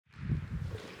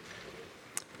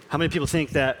How many people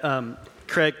think that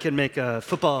Craig can make a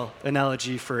football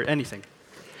analogy for anything?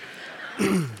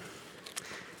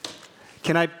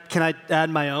 Can I add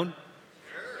my own?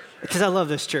 Because I love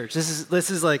this church. This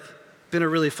is like been a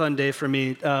really fun day for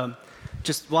me.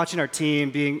 Just watching our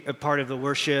team, being a part of the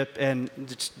worship, and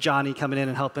just Johnny coming in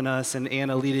and helping us, and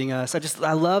Anna leading us.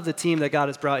 I love the team that God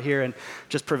has brought here and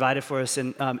just provided for us.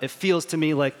 And it feels to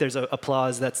me like there's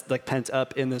applause that's like pent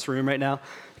up in this room right now.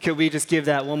 Could we just give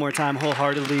that one more time,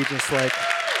 wholeheartedly? Just like,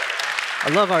 I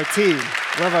love our team.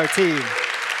 Love our team.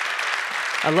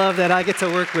 I love that I get to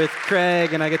work with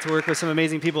Craig and I get to work with some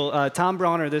amazing people. Tom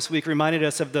Bronner this week reminded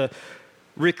us of the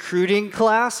recruiting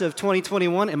class of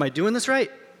 2021. Am I doing this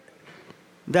right?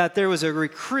 That there was a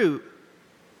recruit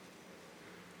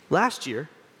last year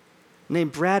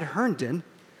named Brad Herndon,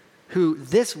 who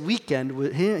this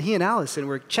weekend, he and Allison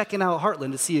were checking out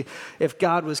Heartland to see if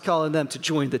God was calling them to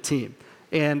join the team.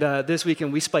 And this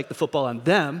weekend, we spiked the football on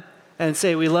them and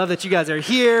say, we love that you guys are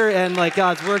here, and like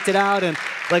God's worked it out, and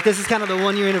like this is kind of the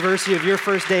 1 year anniversary of your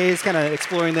first days, kind of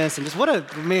exploring this, and just what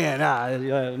a,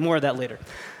 man, more of that later.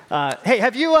 Hey,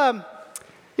 have you ever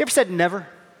said never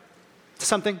to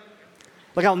something?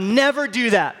 Like, I'll never do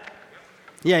that.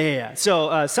 Yeah.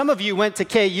 So some of you went to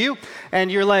KU,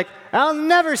 and you're like, I'll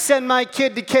never send my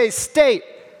kid to K-State.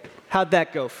 How'd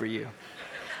that go for you?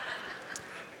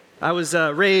 I was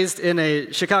raised in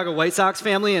a Chicago White Sox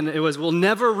family, and it was, we'll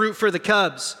never root for the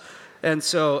Cubs. And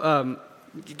so,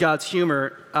 God's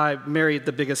humor, I married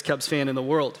the biggest Cubs fan in the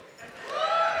world.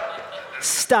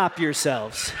 Stop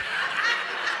yourselves.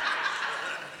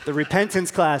 The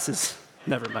repentance classes,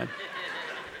 never mind.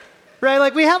 Right,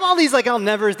 like we have all these like I'll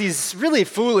nevers, these really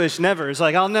foolish nevers.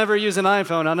 Like I'll never use an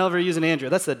iPhone, I'll never use an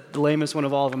Android. That's the lamest one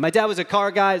of all of them. My dad was a car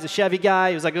guy, he was a Chevy guy.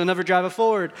 He was like, I'll never drive a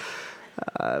Ford.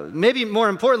 Maybe more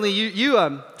importantly,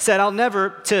 you said I'll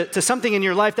never to something in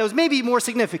your life that was maybe more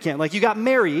significant. Like you got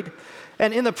married,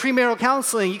 and in the premarital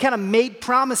counseling, you kind of made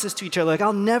promises to each other. Like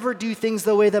I'll never do things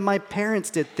the way that my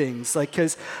parents did things. Like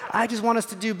because I just want us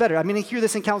to do better. I mean, I hear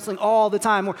this in counseling all the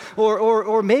time.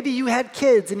 Or maybe you had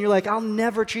kids, and you're like, I'll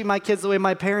never treat my kids the way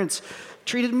my parents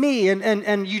treated me.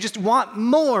 And you just want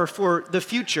more for the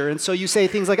future. And so you say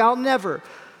things like, I'll never.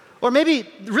 Or maybe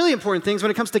really important things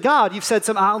when it comes to God, you've said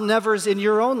some I'll nevers in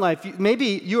your own life.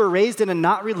 Maybe you were raised in a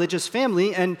not religious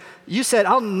family and you said,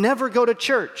 I'll never go to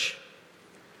church.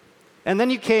 And then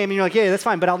you came and you're like, yeah, that's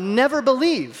fine, but I'll never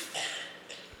believe.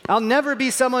 I'll never be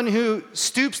someone who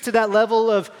stoops to that level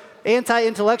of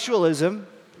anti-intellectualism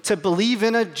to believe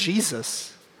in a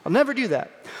Jesus. I'll never do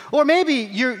that. Or maybe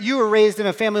you were raised in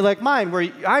a family like mine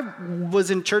where I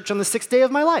was in church on the 6th day of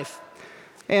my life.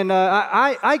 And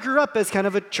I grew up as kind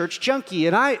of a church junkie,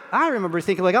 and I remember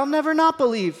thinking, like, I'll never not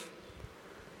believe.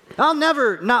 I'll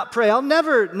never not pray. I'll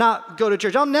never not go to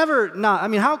church. I'll never not. I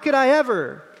mean, how could I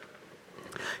ever?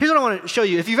 Here's what I want to show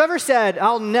you. If you've ever said,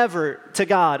 I'll never to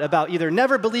God about either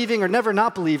never believing or never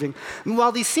not believing,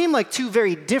 while these seem like two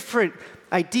very different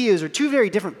ideas or two very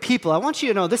different people, I want you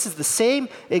to know this is the same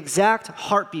exact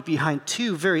heartbeat behind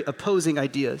two very opposing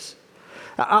ideas.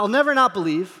 I'll never not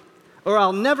believe, or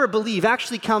I'll never believe,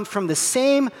 actually come from the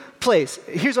same place.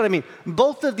 Here's what I mean.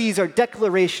 Both of these are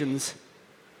declarations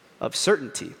of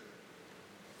certainty.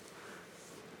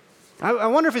 I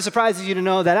wonder if it surprises you to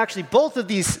know that actually both of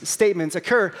these statements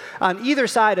occur on either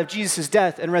side of Jesus'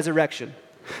 death and resurrection.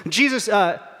 Jesus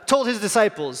told his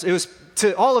disciples, it was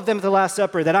to all of them at the Last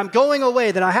Supper, that I'm going away,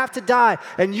 that I have to die,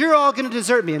 and you're all going to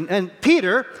desert me. And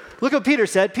Peter, look what Peter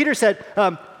said. Peter said,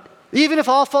 even if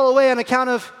I'll fall away on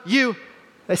account of you,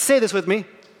 say this with me,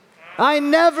 I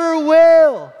never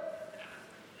will.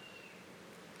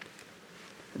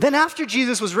 Then after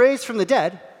Jesus was raised from the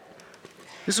dead,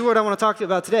 this is what I want to talk to you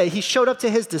about today. He showed up to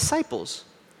his disciples,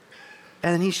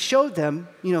 and he showed them,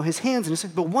 his hands and his,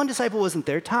 but one disciple wasn't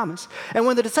there, Thomas. And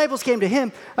when the disciples came to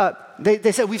him,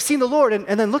 they said, we've seen the Lord.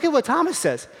 And then look at what Thomas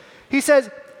says. He says,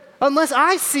 unless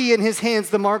I see in his hands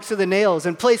the marks of the nails,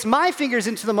 and place my fingers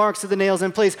into the marks of the nails,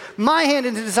 and place my hand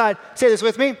into the side, say this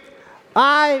with me,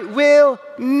 I will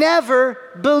never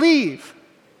believe.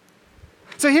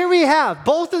 So here we have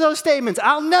both of those statements.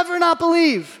 I'll never not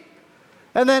believe.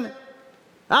 And then,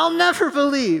 I'll never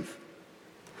believe.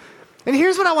 And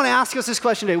here's what I want to ask us this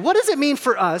question today. What does it mean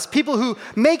for us, people who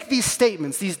make these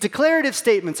statements, these declarative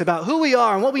statements about who we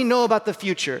are and what we know about the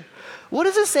future? What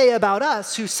does it say about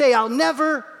us who say, I'll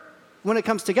never, when it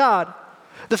comes to God?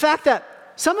 The fact that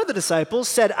some of the disciples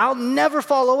said, I'll never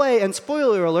fall away, and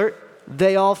spoiler alert,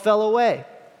 they all fell away.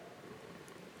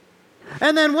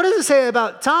 And then what does it say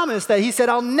about Thomas that he said,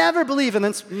 I'll never believe, and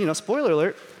then, spoiler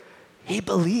alert, he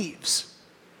believes.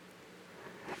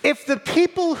 If the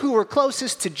people who were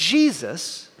closest to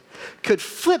Jesus could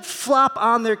flip-flop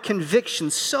on their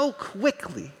convictions so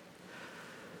quickly,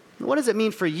 what does it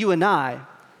mean for you and I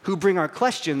who bring our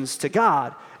questions to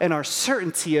God and our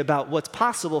certainty about what's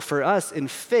possible for us in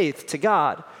faith to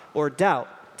God or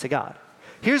doubt to God?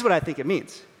 Here's what I think it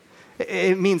means.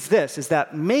 It means this, is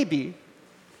that maybe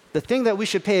the thing that we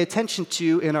should pay attention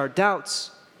to in our doubts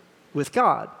with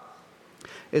God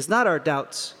is not our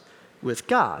doubts with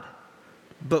God,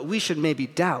 but we should maybe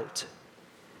doubt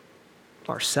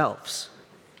ourselves.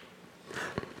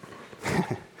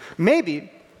 Maybe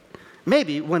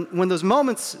when those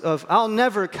moments of I'll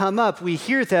never come up, we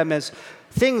hear them as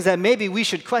things that maybe we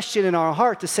should question in our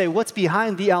heart to say, what's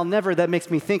behind the I'll never that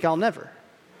makes me think I'll never?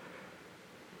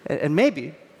 And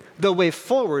maybe the way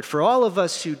forward for all of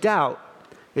us who doubt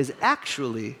is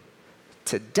actually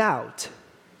to doubt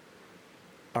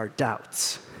our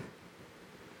doubts.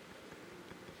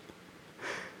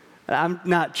 I'm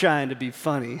not trying to be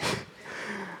funny.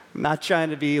 I'm not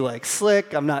trying to be like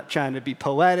slick. I'm not trying to be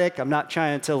poetic. I'm not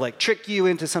trying to like trick you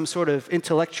into some sort of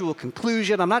intellectual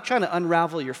conclusion. I'm not trying to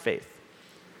unravel your faith.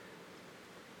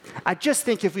 I just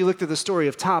think if we looked at the story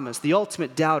of Thomas, the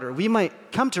ultimate doubter, we might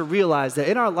come to realize that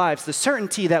in our lives, the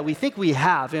certainty that we think we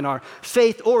have in our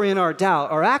faith or in our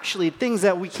doubt are actually things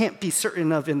that we can't be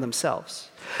certain of in themselves.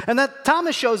 And that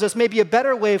Thomas shows us maybe a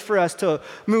better way for us to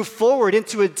move forward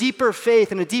into a deeper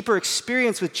faith and a deeper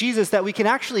experience with Jesus that we can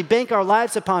actually bank our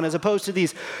lives upon, as opposed to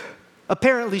these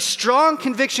apparently strong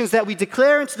convictions that we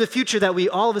declare into the future that we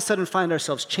all of a sudden find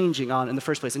ourselves changing on in the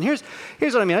first place. And here's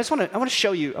what I mean. I want to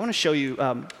show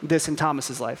you this in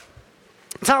Thomas's life.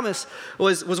 Thomas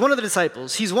was one of the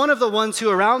disciples. He's one of the ones who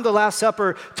around the Last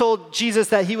Supper told Jesus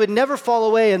that he would never fall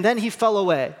away, and then he fell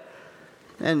away.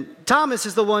 And Thomas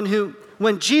is the one who,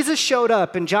 when Jesus showed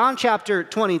up in John chapter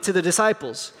 20 to the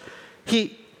disciples,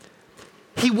 he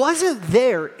wasn't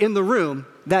there in the room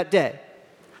that day.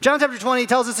 John chapter 20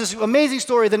 tells us this amazing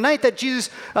story. The night that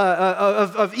Jesus,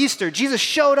 of Easter, Jesus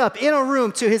showed up in a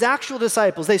room to his actual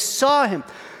disciples. They saw him,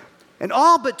 and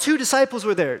all but 2 disciples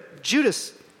were there.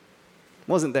 Judas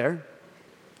wasn't there,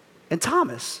 and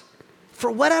Thomas,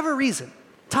 for whatever reason,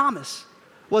 Thomas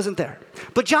wasn't there.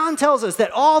 But John tells us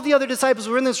that all the other disciples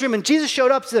were in this room, and Jesus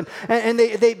showed up to them, and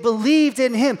they believed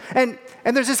in him. And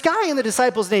there's this guy in the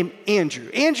disciples named Andrew.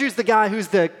 Andrew's the guy who's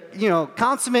the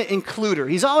consummate includer.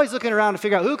 He's always looking around to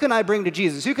figure out, who can I bring to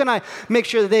Jesus? Who can I make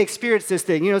sure that they experience this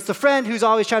thing? It's the friend who's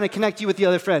always trying to connect you with the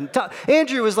other friend.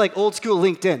 Andrew was like old school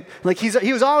LinkedIn. Like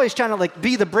he was always trying to like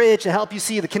be the bridge to help you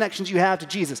see the connections you have to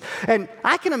Jesus. And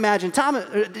I can imagine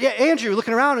Andrew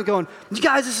looking around and going, you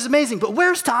guys, this is amazing, but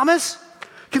where's Thomas?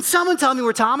 Can someone tell me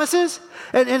where Thomas is?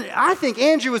 And I think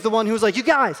Andrew was the one who was like, you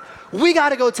guys, we got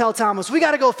to go tell Thomas. We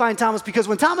got to go find Thomas, because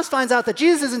when Thomas finds out that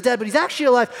Jesus isn't dead, but he's actually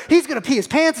alive, he's going to pee his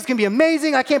pants. It's going to be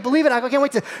amazing. I can't believe it. I can't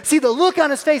wait to see the look on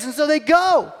his face. And so they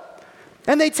go,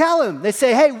 and they tell him. They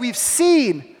say, hey, we've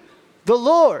seen the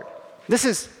Lord. This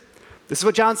is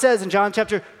what John says in John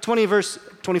chapter 20, verse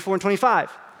 24 and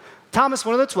 25. Thomas,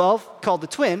 one of the 12, called the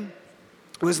twin,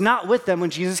 was not with them when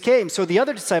Jesus came. So the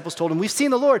other disciples told him, we've seen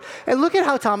the Lord. And look at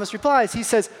how Thomas replies. He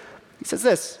says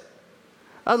this,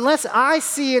 unless I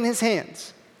see in his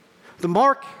hands the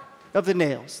mark of the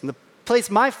nails, and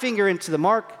place my finger into the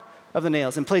mark of the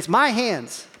nails, and place my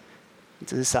hands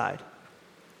into his side,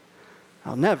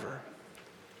 I'll never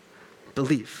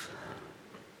believe.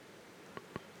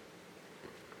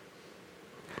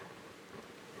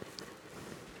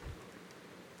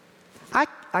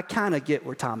 I kind of get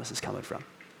where Thomas is coming from.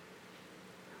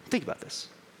 Think about this.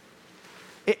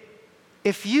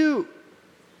 If you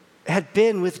had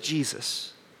been with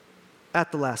Jesus at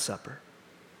the Last Supper,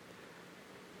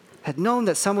 had known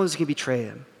that someone was going to betray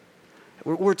him,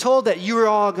 we're told that you were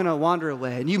all going to wander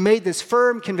away, and you made this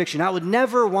firm conviction, I would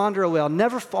never wander away, I'll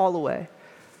never fall away.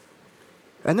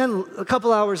 And then a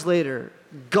couple hours later,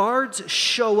 guards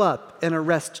show up and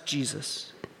arrest Jesus.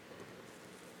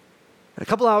 A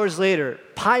couple hours later,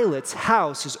 Pilate's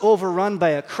house is overrun by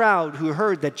a crowd who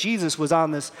heard that Jesus was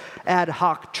on this ad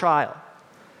hoc trial.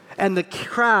 And the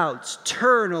crowds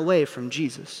turn away from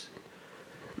Jesus.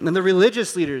 And the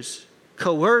religious leaders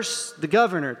coerce the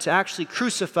governor to actually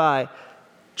crucify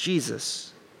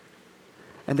Jesus.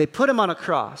 And they put him on a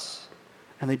cross,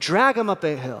 and they drag him up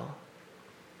a hill.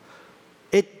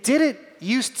 It didn't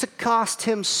used to cost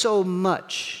him so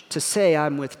much to say,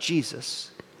 I'm with Jesus,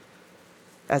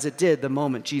 as it did the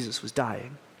moment Jesus was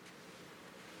dying.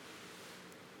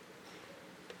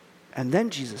 And then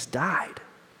Jesus died.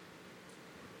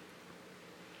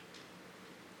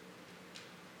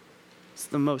 It's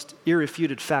the most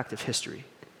irrefuted fact of history,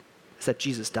 is that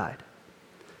Jesus died.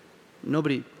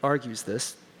 Nobody argues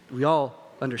this. We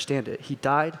all understand it. He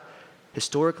died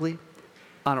historically,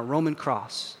 on a Roman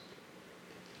cross.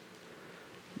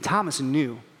 Thomas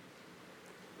knew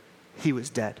he was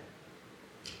dead.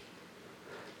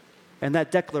 And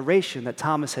that declaration that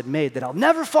Thomas had made, that I'll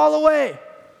never fall away,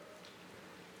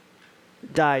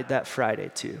 died that Friday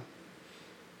too.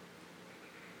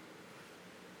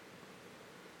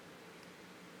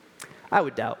 I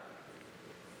would doubt.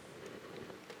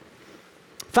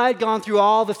 If I had gone through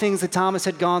all the things that Thomas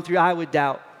had gone through, I would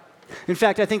doubt. In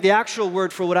fact, I think the actual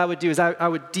word for what I would do is I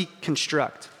would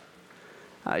deconstruct.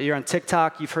 You're on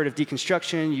TikTok, you've heard of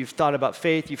deconstruction, you've thought about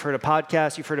faith, you've heard of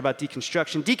podcasts, you've heard about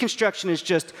deconstruction. Deconstruction is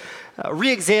just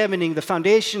re-examining the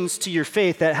foundations to your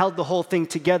faith that held the whole thing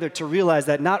together to realize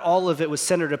that not all of it was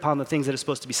centered upon the things that it's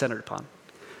supposed to be centered upon.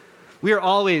 We are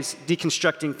always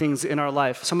deconstructing things in our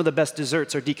life. Some of the best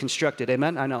desserts are deconstructed.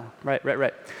 Amen? I know.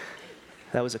 Right.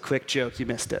 That was a quick joke. You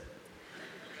missed it.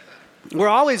 We're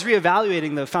always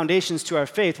reevaluating the foundations to our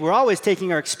faith. We're always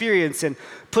taking our experience and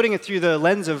putting it through the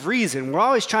lens of reason. We're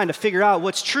always trying to figure out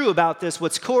what's true about this,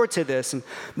 what's core to this. And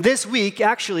this week,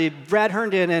 actually, Brad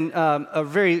Herndon and a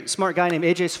very smart guy named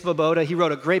A.J. Svoboda, he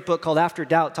wrote a great book called After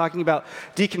Doubt, talking about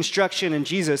deconstruction and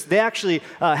Jesus. They actually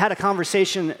had a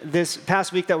conversation this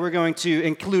past week that we're going to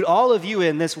include all of you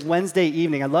in this Wednesday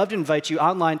evening. I'd love to invite you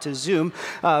online to Zoom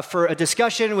for a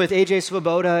discussion with A.J.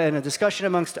 Svoboda and a discussion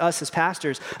amongst us as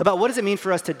pastors about what does it mean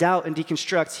for us to doubt and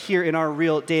deconstruct here in our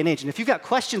real day and age. And if you've got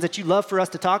questions that you'd love for us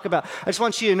to talk about, I just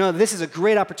want you to know that this is a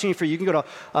great opportunity for you. You can go to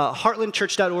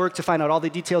heartlandchurch.org to find out all the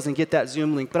details and get that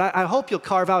Zoom link. But I hope you'll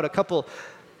carve out a couple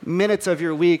minutes of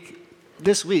your week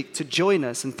this week to join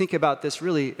us and think about this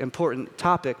really important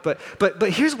topic. But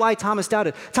here's why Thomas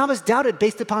doubted. Thomas doubted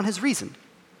based upon his reason.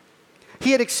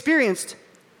 He had experienced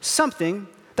something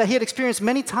that he had experienced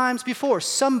many times before.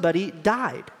 Somebody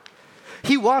died.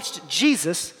 He watched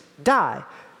Jesus die.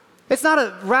 It's not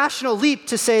a rational leap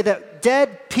to say that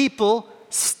dead people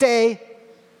stay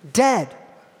dead.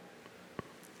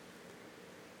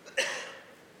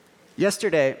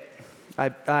 Yesterday,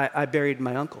 I buried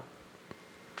my uncle.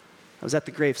 I was at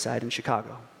the graveside in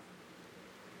Chicago.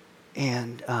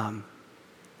 And, it's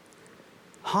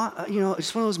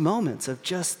one of those moments of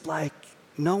just like,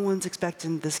 no one's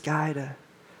expecting this guy to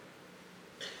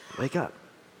wake up.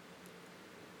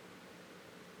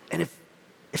 And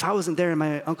if I wasn't there and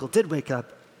my uncle did wake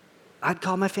up, I'd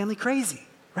call my family crazy,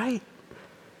 right?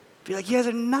 Be like, you guys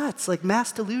are nuts, like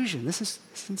mass delusion. This is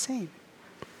insane.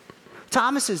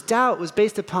 Thomas's doubt was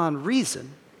based upon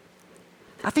reason.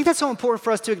 I think that's so important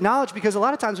for us to acknowledge because a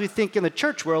lot of times we think in the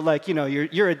church world, like,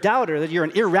 you're a doubter, that you're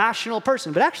an irrational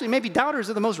person. But actually, maybe doubters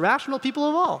are the most rational people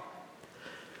of all.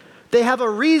 They have a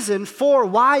reason for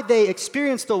why they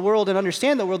experience the world and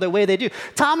understand the world the way they do.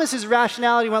 Thomas's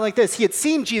rationality went like this. He had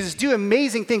seen Jesus do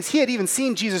amazing things. He had even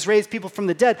seen Jesus raise people from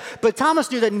the dead. But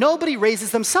Thomas knew that nobody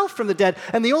raises themselves from the dead.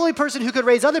 And the only person who could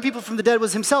raise other people from the dead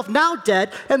was himself, now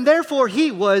dead. And therefore,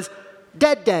 he was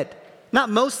dead. Not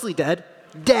mostly dead,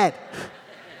 dead.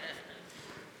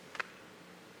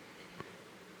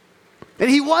 And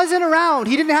he wasn't around.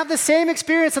 He didn't have the same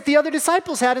experience that the other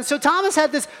disciples had. And so Thomas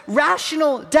had this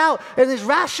rational doubt. And this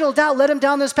rational doubt led him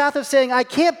down this path of saying, I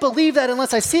can't believe that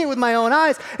unless I see it with my own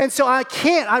eyes. And so I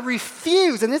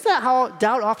refuse. And isn't that how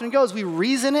doubt often goes? We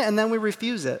reason it and then we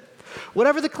refuse it.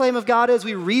 Whatever the claim of God is,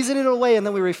 we reason it away and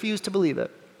then we refuse to believe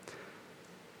it.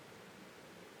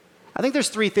 I think there's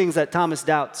three things that Thomas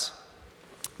doubts.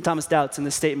 Thomas doubts in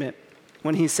this statement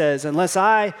when he says, unless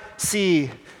I see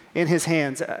in his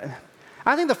hands.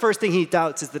 I think the first thing he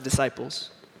doubts is the disciples.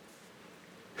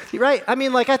 Right? I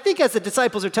mean, I think as the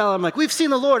disciples are telling him, we've seen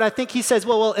the Lord, I think he says,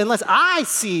 well, unless I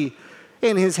see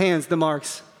in his hands the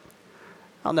marks,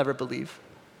 I'll never believe.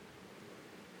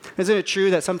 Isn't it true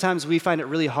that sometimes we find it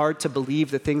really hard to believe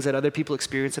the things that other people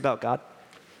experience about God?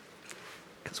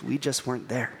 Because we just weren't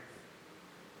there.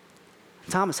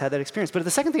 Thomas had that experience. But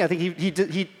the second thing I think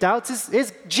he doubts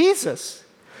is Jesus,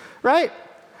 right?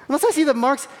 Unless I see the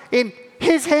marks in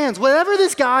his hands, whatever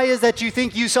this guy is that you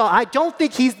think you saw, I don't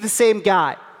think he's the same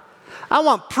guy. I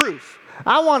want proof.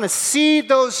 I want to see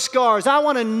those scars. I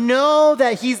want to know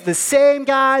that he's the same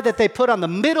guy that they put on the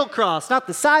middle cross, not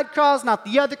the side cross, not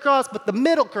the other cross, but the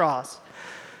middle cross.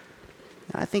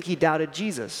 I think he doubted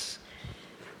Jesus.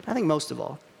 I think most of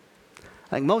all,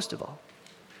 I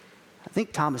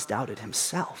think Thomas doubted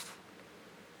himself.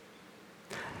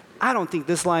 I don't think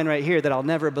this line right here that I'll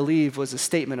never believe was a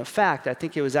statement of fact. I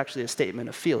think it was actually a statement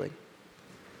of feeling.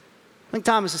 I think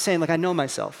Thomas is saying, I know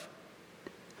myself.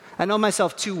 I know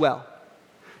myself too well.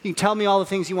 You can tell me all the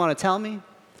things you want to tell me.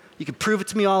 You can prove it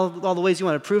to me all the ways you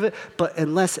want to prove it, but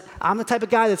unless I'm the type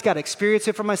of guy that's got to experience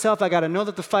it for myself, I got to know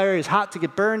that the fire is hot to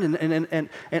get burned, and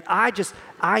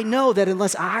I know that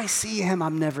unless I see him,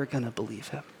 I'm never going to believe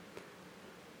him.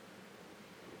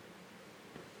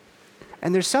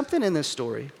 And there's something in this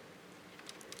story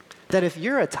that if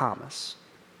you're a Thomas,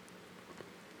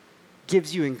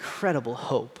 gives you incredible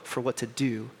hope for what to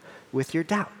do with your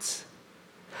doubts.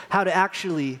 How to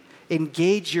actually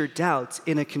engage your doubts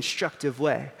in a constructive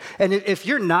way. And if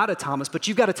you're not a Thomas, but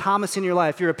you've got a Thomas in your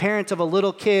life, you're a parent of a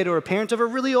little kid or a parent of a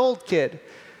really old kid,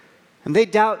 and they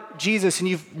doubt Jesus, and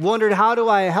you've wondered, how do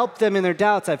I help them in their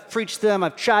doubts? I've preached them,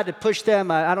 I've tried to push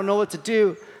them, I don't know what to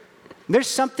do. There's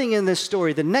something in this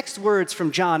story. The next words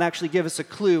from John actually give us a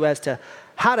clue as to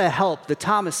how to help the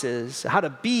Thomases, how to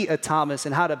be a Thomas,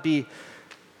 and how to be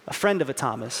a friend of a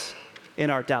Thomas in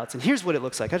our doubts. And here's what it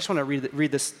looks like. I just want to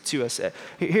read this to us.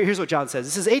 Here's what John says.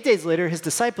 It says, 8 days later, his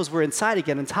disciples were inside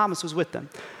again, and Thomas was with them.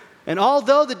 And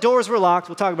although the doors were locked,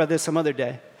 we'll talk about this some other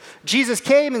day, Jesus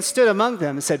came and stood among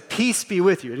them and said, "Peace be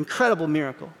with you." An incredible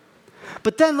miracle.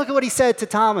 But then look at what he said to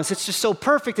Thomas. It's just so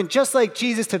perfect, and just like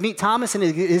Jesus to meet Thomas in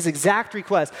his exact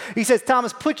request. He says,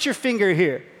 "Thomas, put your finger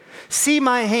here. See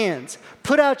my hands.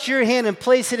 Put out your hand and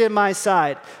place it in my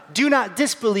side. Do not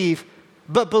disbelieve,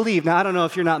 but believe." Now, I don't know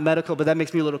if you're not medical, but that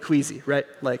makes me a little queasy, right?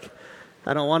 Like,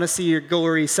 I don't want to see your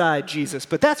gory side, Jesus.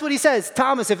 But that's what he says.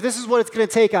 Thomas, if this is what it's going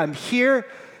to take, I'm here.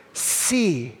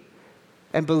 See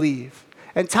and believe.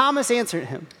 And Thomas answered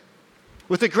him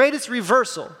with the greatest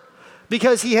reversal,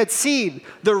 because he had seen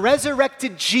the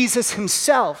resurrected Jesus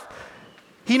himself.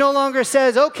 He no longer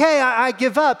says, "Okay, I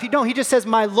give up." He just says,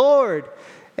 "My Lord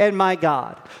and my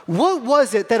God." What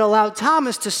was it that allowed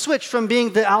Thomas to switch from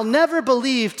being the "I'll never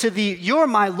believe" to the "You're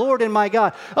my Lord and my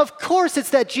God"? Of course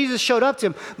it's that Jesus showed up to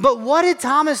him. But what did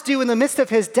Thomas do in the midst of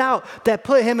his doubt that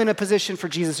put him in a position for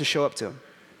Jesus to show up to him?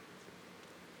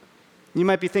 You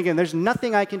might be thinking, there's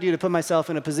nothing I can do to put myself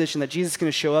in a position that Jesus is going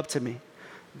to show up to me.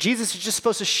 Jesus is just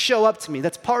supposed to show up to me.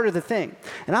 That's part of the thing.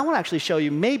 And I want to actually show you,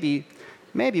 maybe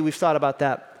we've thought about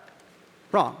that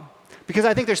wrong. Because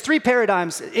I think there's 3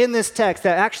 paradigms in this text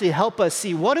that actually help us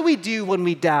see what do we do when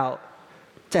we doubt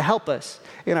to help us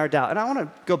in our doubt. And I want to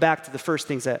go back to the first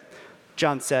things that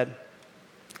John said.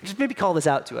 Just maybe call this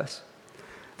out to us.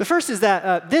 The first is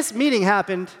that this meeting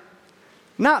happened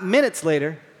not minutes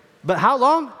later, but how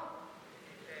long?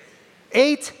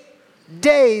 8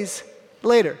 days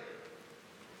later.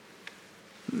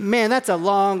 Man, that's a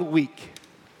long week.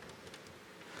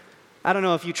 I don't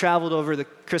know if you traveled over the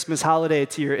Christmas holiday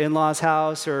to your in-laws'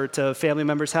 house or to a family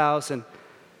member's house, and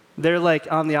they're like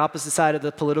on the opposite side of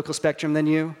the political spectrum than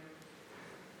you.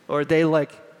 Or they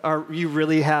you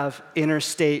really have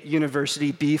interstate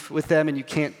university beef with them, and you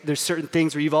can't, there's certain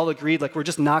things where you've all agreed, like, we're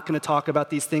just not going to talk about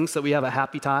these things so that we have a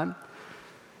happy time.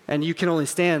 And you can only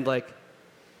stand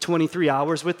 23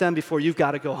 hours with them before you've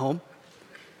got to go home.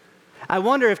 I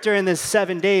wonder if during this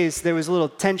 7 days there was a little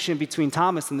tension between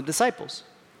Thomas and the disciples.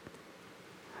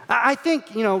 I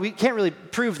think, we can't really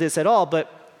prove this at all, but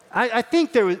I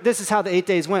think this is how the 8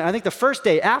 days went. I think the first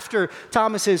day, after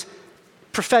Thomas's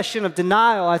profession of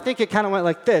denial, I think it kind of went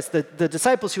like this. The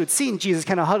disciples who had seen Jesus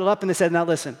kind of huddled up and they said, "Now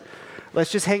listen,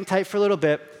 let's just hang tight for a little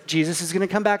bit. Jesus is going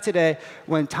to come back today.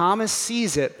 When Thomas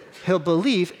sees it, he'll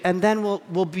believe, and then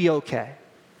we'll be okay."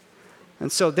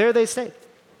 And so there they stayed.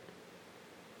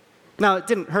 Now, it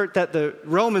didn't hurt that the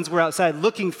Romans were outside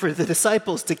looking for the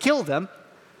disciples to kill them,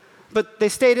 but they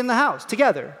stayed in the house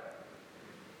together.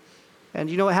 And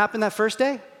you know what happened that first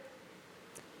day?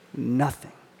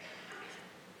 Nothing.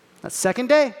 That second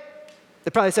day,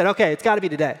 they probably said, "Okay, it's got to be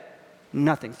today."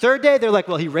 Nothing. Third day, they're like,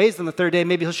 "Well, he raised on the third day,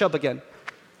 maybe he'll show up again."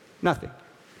 Nothing.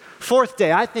 Fourth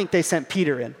day, I think they sent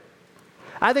Peter in.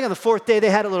 I think on the fourth day,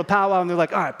 they had a little powwow, and they're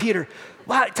like, "All right, Peter,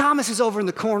 Thomas is over in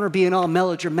the corner being all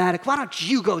melodramatic. Why don't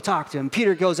you go talk to him?"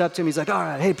 Peter goes up to him. He's like, "All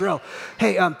right, hey, bro.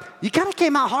 Hey, you kind of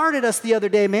came out hard at us the other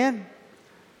day, man.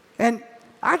 And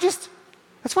I just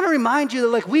want to remind you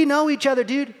that, we know each other,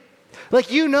 dude.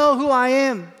 You know who I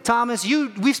am, Thomas.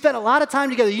 We've spent a lot of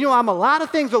time together. You know I'm a lot of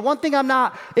things, but one thing I'm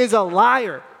not is a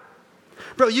liar.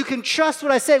 Bro, you can trust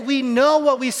what I say. We know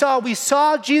what we saw. We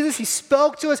saw Jesus. He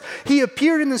spoke to us. He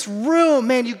appeared in this room.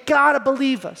 Man, you got to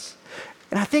believe us."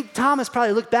 And I think Thomas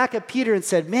probably looked back at Peter and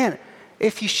said, "Man,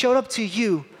 if he showed up to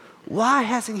you, why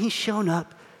hasn't he shown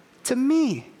up to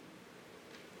me?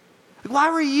 Why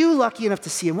were you lucky enough to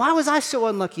see him? Why was I so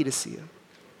unlucky to see him?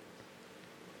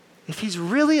 If he's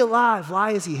really alive,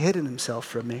 why has he hidden himself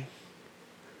from me?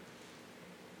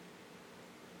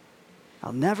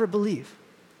 I'll never believe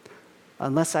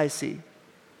unless I see."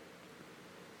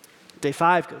 Day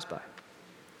 5 goes by.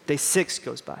 Day 6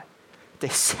 goes by. Day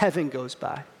 7 goes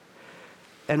by.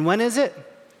 And when is it?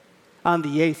 On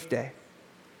the 8th day.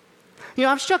 You know,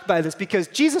 I'm struck by this because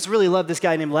Jesus really loved this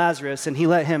guy named Lazarus, and he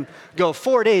let him go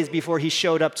 4 days before he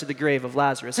showed up to the grave of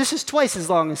Lazarus. This is twice as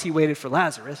long as he waited for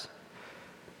Lazarus.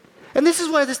 And this is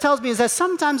what this tells me, is that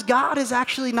sometimes God is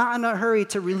actually not in a hurry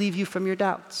to relieve you from your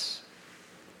doubts.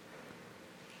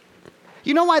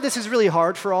 You know why this is really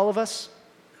hard for all of us?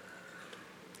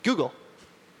 Google,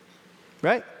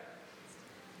 right?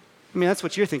 I mean, that's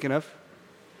what you're thinking of.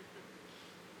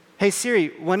 Hey, Siri,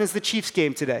 when is the Chiefs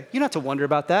game today? You don't have to wonder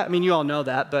about that. I mean, you all know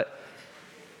that, but,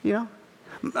 you know.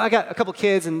 I got a couple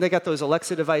kids, and they got those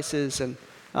Alexa devices, and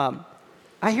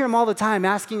I hear them all the time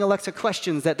asking Alexa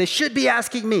questions that they should be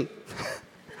asking me.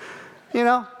 You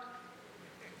know?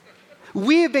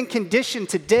 We have been conditioned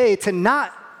today to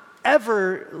not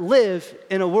ever live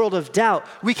in a world of doubt.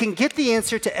 We can get the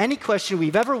answer to any question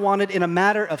we've ever wanted in a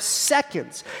matter of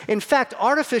seconds. In fact,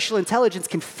 artificial intelligence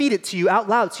can feed it to you out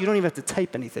loud so you don't even have to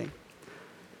type anything.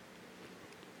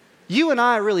 You and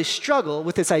I really struggle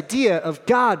with this idea of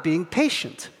God being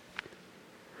patient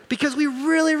because we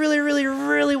really, really, really,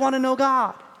 really want to know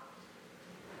God.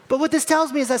 But what this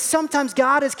tells me is that sometimes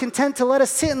God is content to let us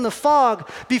sit in the fog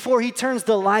before he turns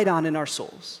the light on in our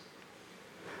souls.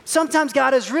 Sometimes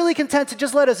God is really content to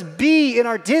just let us be in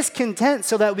our discontent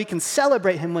so that we can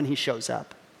celebrate him when he shows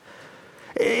up.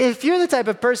 If you're the type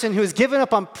of person who has given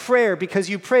up on prayer because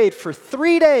you prayed for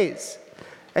 3 days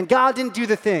and God didn't do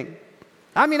the thing.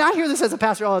 I mean, I hear this as a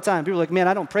pastor all the time. People are like, man,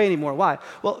 I don't pray anymore. Why?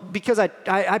 Well, because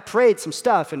I prayed some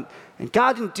stuff and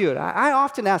God didn't do it. I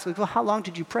often ask, like, well, how long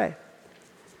did you pray?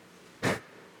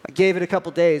 I gave it a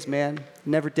couple days, man.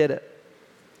 Never did it.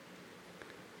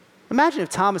 Imagine if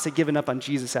Thomas had given up on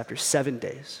Jesus after 7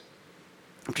 days.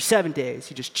 After 7 days,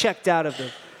 he just checked out of the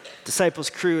disciples'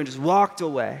 crew and just walked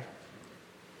away.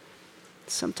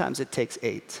 Sometimes it takes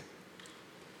 8.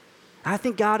 I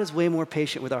think God is way more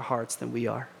patient with our hearts than we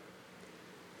are.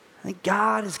 I think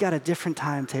God has got a different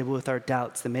timetable with our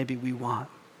doubts than maybe we want.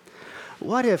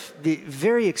 What if the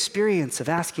very experience of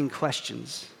asking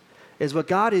questions is what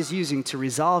God is using to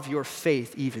resolve your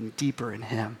faith even deeper in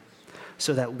him,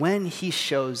 so that when he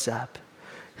shows up,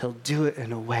 he'll do it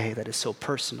in a way that is so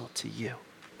personal to you?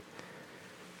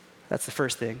 That's the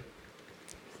first thing.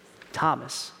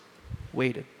 Thomas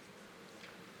waited.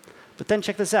 But then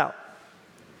check this out.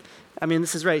 I mean,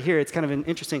 this is right here. It's kind of an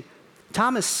interesting.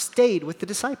 Thomas stayed with the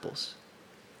disciples.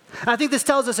 I think this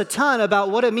tells us a ton about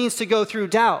what it means to go through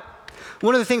doubt.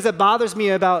 One of the things that bothers me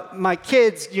about my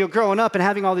kids, growing up and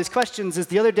having all these questions is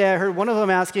the other day I heard one of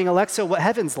them asking Alexa what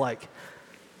heaven's like.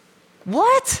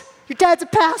 What? Your dad's a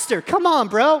pastor. Come on,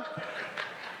 bro.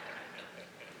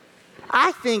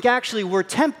 I think actually we're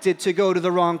tempted to go to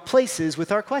the wrong places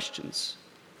with our questions,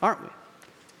 aren't we?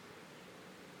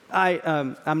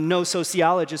 I'm no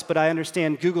sociologist, but I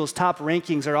understand Google's top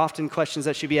rankings are often questions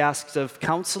that should be asked of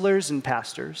counselors and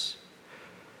pastors,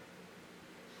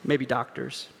 maybe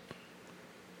doctors.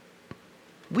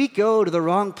 We go to the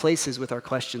wrong places with our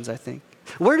questions, I think.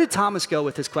 Where did Thomas go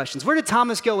with his questions? Where did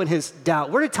Thomas go in his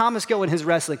doubt? Where did Thomas go in his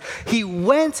wrestling? He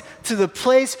went to the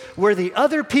place where the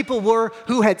other people were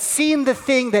who had seen the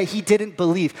thing that he didn't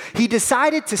believe. He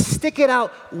decided to stick it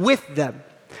out with them.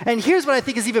 And here's what I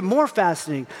think is even more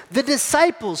fascinating. The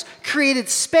disciples created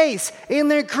space in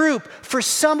their group for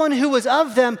someone who was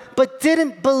of them but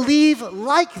didn't believe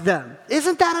like them.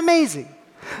 Isn't that amazing?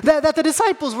 That the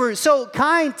disciples were so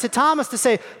kind to Thomas to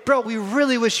say, bro, we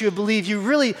really wish you would believe. It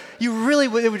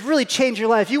would really change your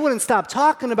life. You wouldn't stop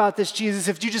talking about this Jesus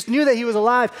if you just knew that he was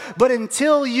alive. But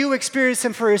until you experience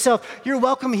him for yourself, you're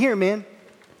welcome here, man.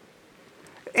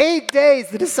 8 days,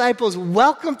 the disciples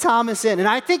welcomed Thomas in. And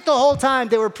I think the whole time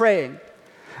they were praying.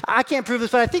 I can't prove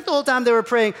this, but I think the whole time they were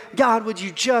praying, God, would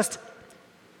you just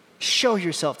show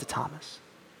yourself to Thomas?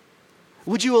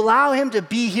 Would you allow him to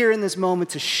be here in this moment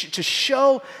to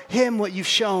show him what you've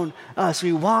shown us?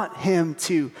 We want him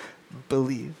to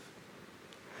believe.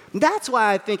 And that's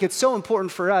why I think it's so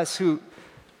important for us who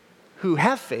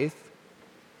have faith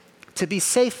to be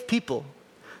safe people,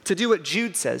 to do what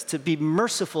Jude says, to be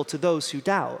merciful to those who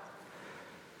doubt.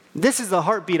 This is the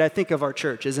heartbeat, I think, of our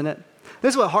church, isn't it?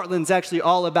 This is what Heartland's actually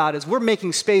all about, is we're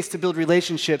making space to build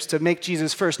relationships, to make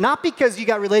Jesus first. Not because you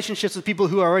got relationships with people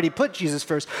who already put Jesus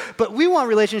first, but we want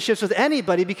relationships with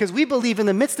anybody because we believe in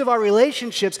the midst of our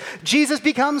relationships, Jesus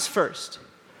becomes first.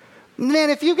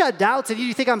 Man, if you've got doubts and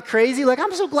you think I'm crazy, like,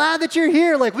 I'm so glad that you're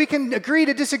here. Like, we can agree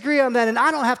to disagree on that, and I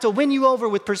don't have to win you over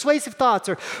with persuasive thoughts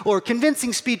or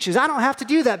convincing speeches. I don't have to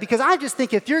do that, because I just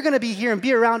think if you're going to be here and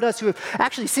be around us who have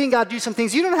actually seen God do some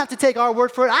things, you don't have to take our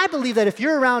word for it. I believe that if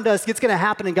you're around us, it's going to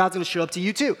happen and God's going to show up to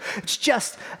you too. It's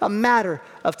just a matter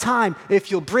of time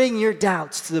if you'll bring your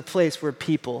doubts to the place where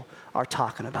people are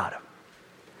talking about them.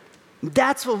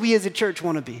 That's what we as a church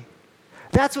want to be.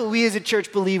 That's what we as a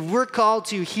church believe we're called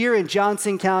to here in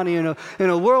Johnson County, in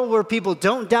a world where people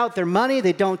don't doubt their money,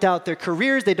 they don't doubt their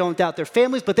careers, they don't doubt their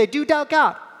families, but they do doubt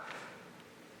God.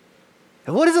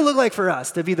 And what does it look like for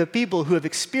us to be the people who have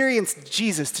experienced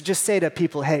Jesus, to just say to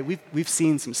people, hey, we've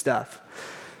seen some stuff.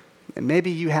 And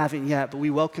maybe you haven't yet, but we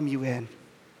welcome you in.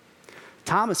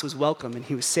 Thomas was welcome and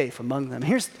he was safe among them.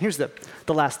 Here's the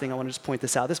last thing I want to just point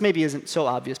this out. This maybe isn't so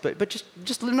obvious, but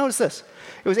just notice this.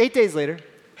 It was 8 days later.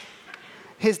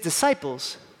 His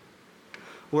disciples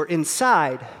were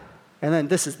inside, and then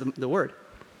this is the word,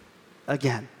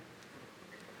 again.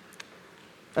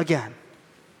 Again.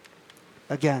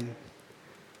 Again.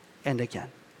 And again.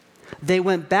 They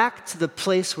went back to the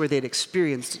place where they'd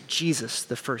experienced Jesus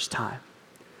the first time.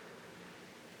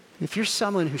 If you're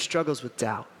someone who struggles with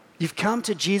doubt, you've come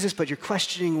to Jesus, but you're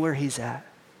questioning where he's at,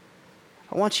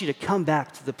 I want you to come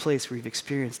back to the place where you've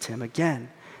experienced him again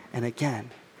and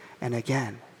again and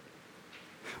again.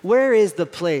 Where is the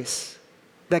place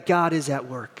that God is at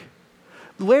work?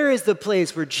 Where is the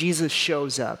place where Jesus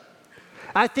shows up?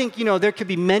 I think, there could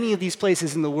be many of these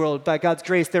places in the world. By God's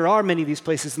grace, there are many of these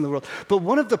places in the world. But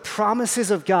one of the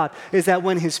promises of God is that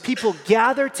when his people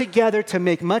gather together to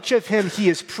make much of him, he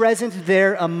is present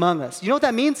there among us. You know what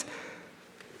that means?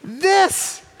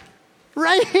 This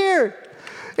right here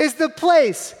is the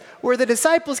place where the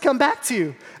disciples come back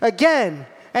to again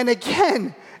and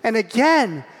again and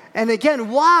again and again.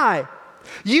 Why?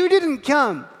 You didn't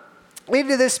come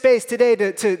into this space today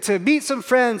to meet some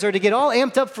friends or to get all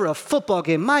amped up for a football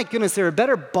game. My goodness, there are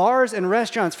better bars and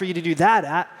restaurants for you to do that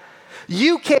at.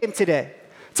 You came today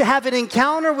to have an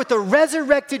encounter with the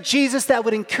resurrected Jesus that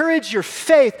would encourage your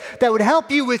faith, that would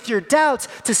help you with your doubts,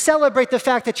 to celebrate the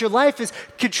fact that your life is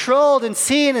controlled and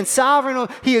seen and sovereign.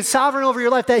 He is sovereign over your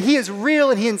life, that he is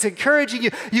real and he is encouraging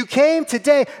you. You came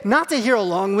today not to hear a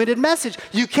long-winded message.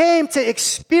 You came to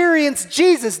experience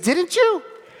Jesus, didn't you?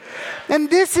 And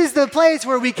this is the place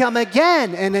where we come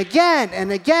again and again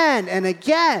and again and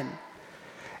again.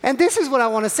 And this is what I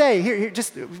want to say. Here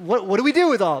just what do we do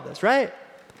with all this, right?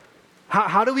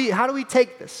 How do we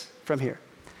take this from here?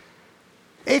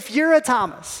 If you're a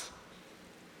Thomas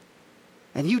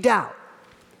and you doubt,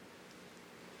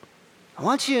 I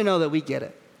want you to know that we get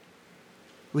it.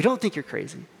 We don't think you're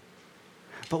crazy,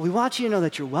 but we want you to know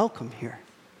that you're welcome here.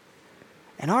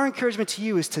 And our encouragement to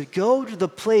you is to go to the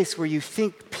place where you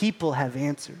think people have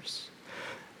answers.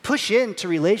 Push into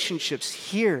relationships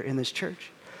here in this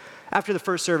church. After the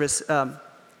first service,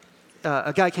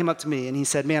 a guy came up to me and he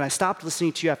said, man, I stopped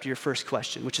listening to you after your first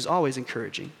question, which is always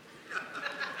encouraging.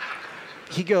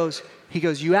 He goes,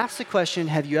 you asked the question,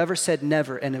 have you ever said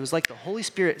never? And it was like the Holy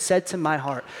Spirit said to my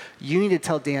heart, you need to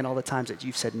tell Dan all the times that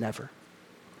you've said never.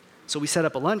 So we set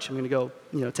up a lunch. I'm going to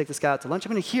go, take this guy out to lunch.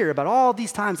 I'm going to hear about all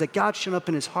these times that God showed up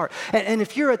in his heart. And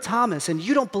if you're a Thomas and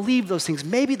you don't believe those things,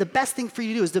 maybe the best thing for you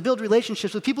to do is to build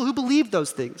relationships with people who believe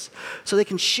those things so they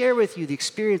can share with you the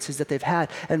experiences that they've had.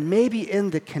 And maybe in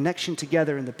the connection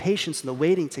together and the patience and the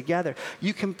waiting together,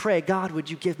 you can pray, God, would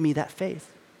you give me that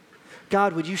faith?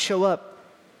 God, would you show up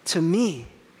to me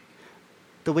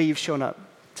the way you've shown up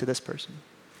to this person?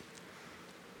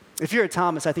 If you're a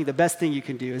Thomas, I think the best thing you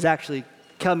can do is actually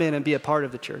come in and be a part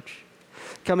of the church.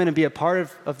 Come in and be a part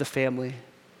of the family.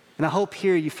 And I hope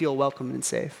here you feel welcome and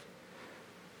safe.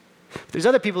 If there's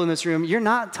other people in this room, you're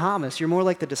not Thomas. You're more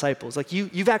like the disciples. Like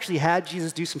you've actually had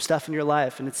Jesus do some stuff in your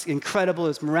life, and it's incredible,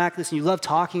 it's miraculous, and you love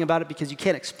talking about it because you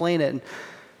can't explain it.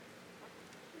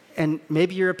 And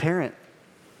maybe you're a parent.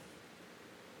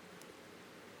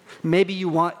 Maybe you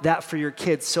want that for your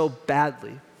kids so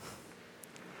badly.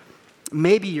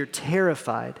 Maybe you're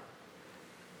terrified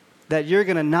that you're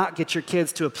going to not get your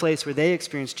kids to a place where they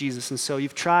experience Jesus. And so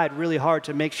you've tried really hard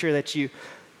to make sure that you,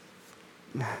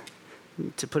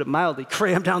 to put it mildly,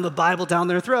 cram down the Bible down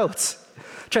their throats.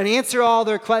 Trying to answer all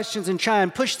their questions and try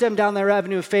and push them down their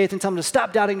avenue of faith and tell them to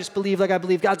stop doubting, just believe like I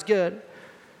believe God's good.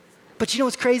 But you know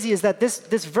what's crazy is that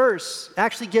this verse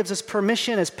actually gives us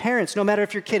permission as parents, no matter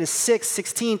if your kid is 6,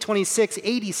 16, 26,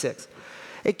 86.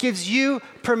 It gives you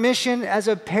permission as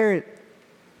a parent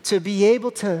to be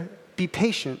able to be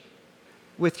patient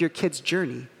with your kid's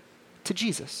journey to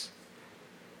Jesus.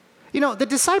 The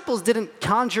disciples didn't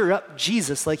conjure up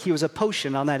Jesus like he was a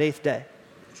potion on that 8th day.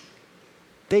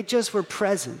 They just were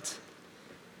present.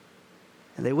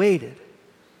 And they waited.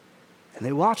 And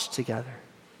they watched together.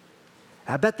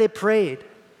 I bet they prayed.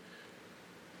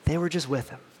 They were just with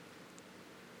him.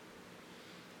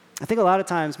 I think a lot of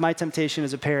times my temptation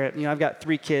as a parent, I've got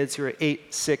 3 kids who are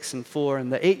 8, 6, and 4,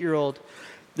 and the 8-year-old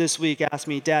this week asked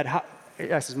me, Dad, he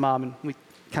asked his mom, and we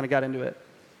kind of got into it.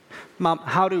 Mom,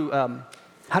 how do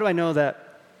I know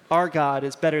that our God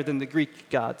is better than the Greek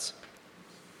gods?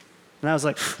 And I was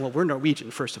like, well, we're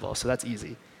Norwegian, first of all, so that's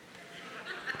easy.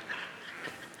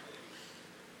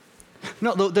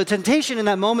 No, the temptation in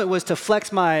that moment was to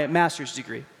flex my master's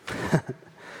degree,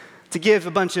 to give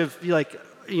a bunch of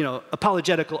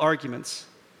apologetical arguments.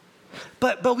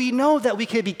 But we know that we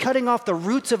could be cutting off the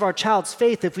roots of our child's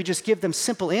faith if we just give them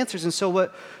simple answers. And so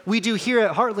what we do here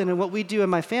at Heartland and what we do in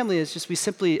my family is just we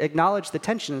simply acknowledge the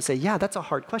tension and say, yeah, that's a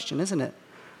hard question, isn't it?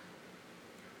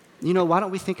 Why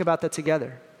don't we think about that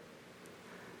together?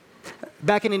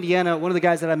 Back in Indiana, one of the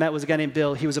guys that I met was a guy named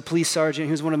Bill. He was a police sergeant.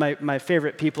 He was one of my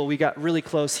favorite people. We got really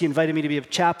close. He invited me to be a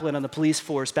chaplain on the police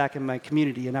force back in my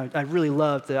community, and I really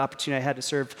loved the opportunity I had to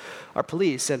serve our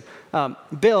police. And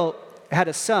Bill had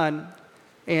a son,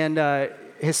 and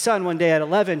his son one day at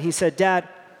 11, he said, Dad,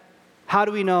 how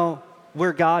do we know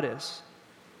where God is?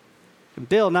 And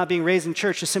Bill, not being raised in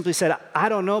church, just simply said, I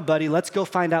don't know, buddy. Let's go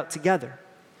find out together.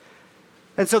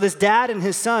 And so this dad and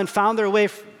his son found their way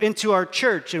into our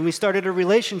church, and we started a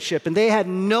relationship, and they had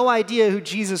no idea who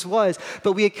Jesus was,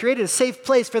 but we had created a safe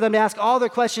place for them to ask all their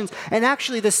questions. And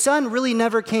actually, the son really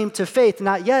never came to faith,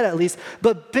 not yet at least,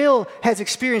 but Bill has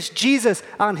experienced Jesus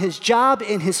on his job,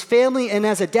 in his family, and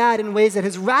as a dad in ways that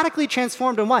has radically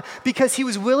transformed him. Why? Because he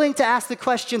was willing to ask the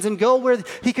questions and go where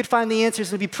he could find the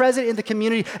answers and be present in the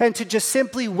community and to just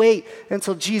simply wait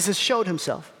until Jesus showed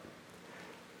himself.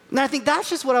 And I think that's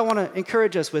just what I want to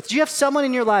encourage us with. Do you have someone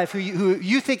in your life who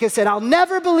you think has said, I'll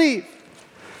never believe?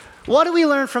 What do we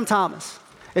learn from Thomas?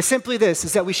 It's simply this,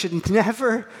 is that we should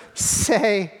never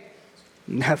say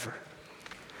never.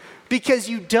 Because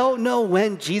you don't know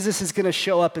when Jesus is going to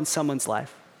show up in someone's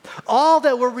life. All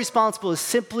that we're responsible is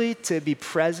simply to be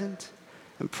present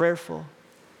and prayerful,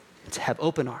 and to have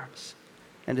open arms,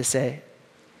 and to say,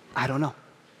 I don't know.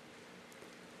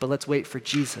 But let's wait for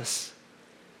Jesus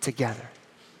together.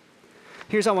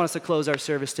 Here's how I want us to close our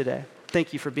service today.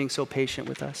 Thank you for being so patient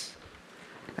with us.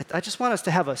 I just want us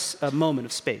to have a moment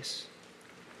of space.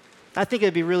 I think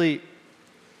it'd be really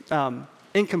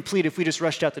incomplete if we just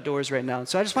rushed out the doors right now.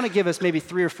 So I just want to give us maybe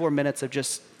 3 or 4 minutes of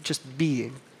just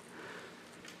being.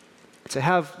 To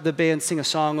have the band sing a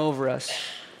song over us.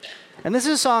 And this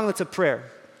is a song that's a prayer.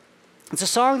 It's a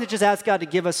song that just asks God to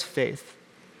give us faith.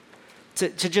 To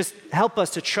just help us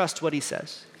to trust what he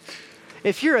says.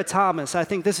 If you're a Thomas, I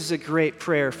think this is a great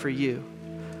prayer for you.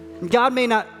 God may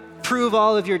not prove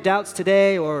all of your doubts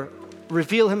today or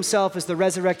reveal himself as the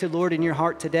resurrected Lord in your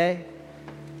heart today,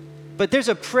 but there's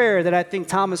a prayer that I think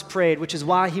Thomas prayed, which is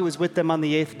why he was with them on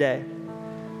the 8th day,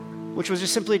 which was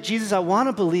just simply, Jesus, I want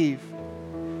to believe.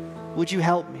 Would you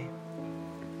help me?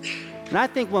 And I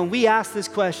think when we ask this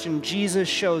question, Jesus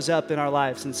shows up in our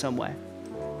lives in some way.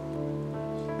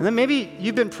 And then maybe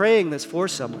you've been praying this for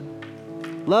someone.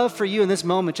 Love for you in this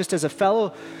moment, just as a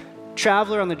fellow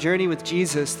traveler on the journey with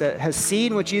Jesus that has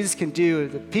seen what Jesus can do,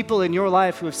 the people in your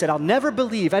life who have said, I'll never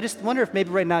believe. I just wonder if maybe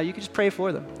right now you could just pray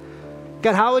for them.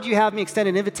 God, how would you have me extend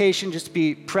an invitation just to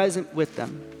be present with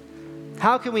them?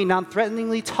 How can we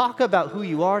non-threateningly talk about who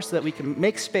you are so that we can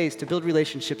make space to build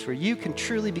relationships where you can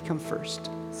truly become first?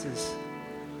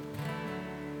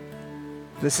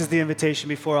 This is the invitation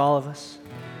before all of us.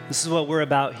 This is what we're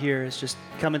about here, is just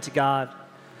coming to God.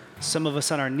 Some of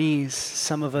us on our knees,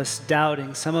 some of us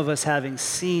doubting, some of us having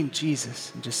seen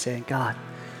Jesus and just saying, God,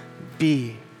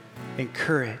 be,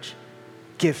 encourage,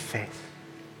 give faith.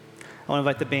 I want to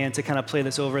invite the band to kind of play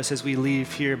this over us as we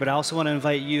leave here, but I also want to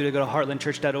invite you to go to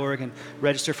heartlandchurch.org and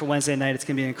register for Wednesday night. It's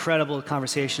going to be an incredible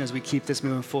conversation as we keep this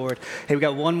moving forward. Hey, we've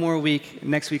got one more week.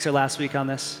 Next week's our last week on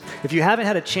this. If you haven't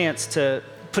had a chance to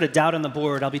put a doubt on the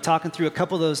board, I'll be talking through a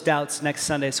couple of those doubts next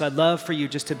Sunday. So I'd love for you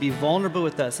just to be vulnerable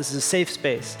with us. This is a safe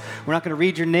space. We're not going to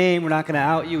read your name. We're not going to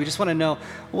out you. We just want to know,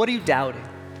 what are you doubting?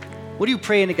 What are you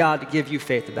praying to God to give you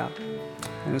faith about?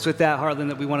 And it's with that, Heartland,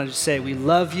 that we want to just say we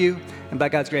love you. And by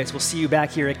God's grace, we'll see you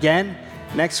back here again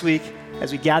next week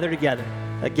as we gather together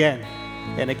again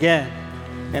and again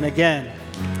and again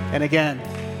and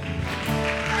again.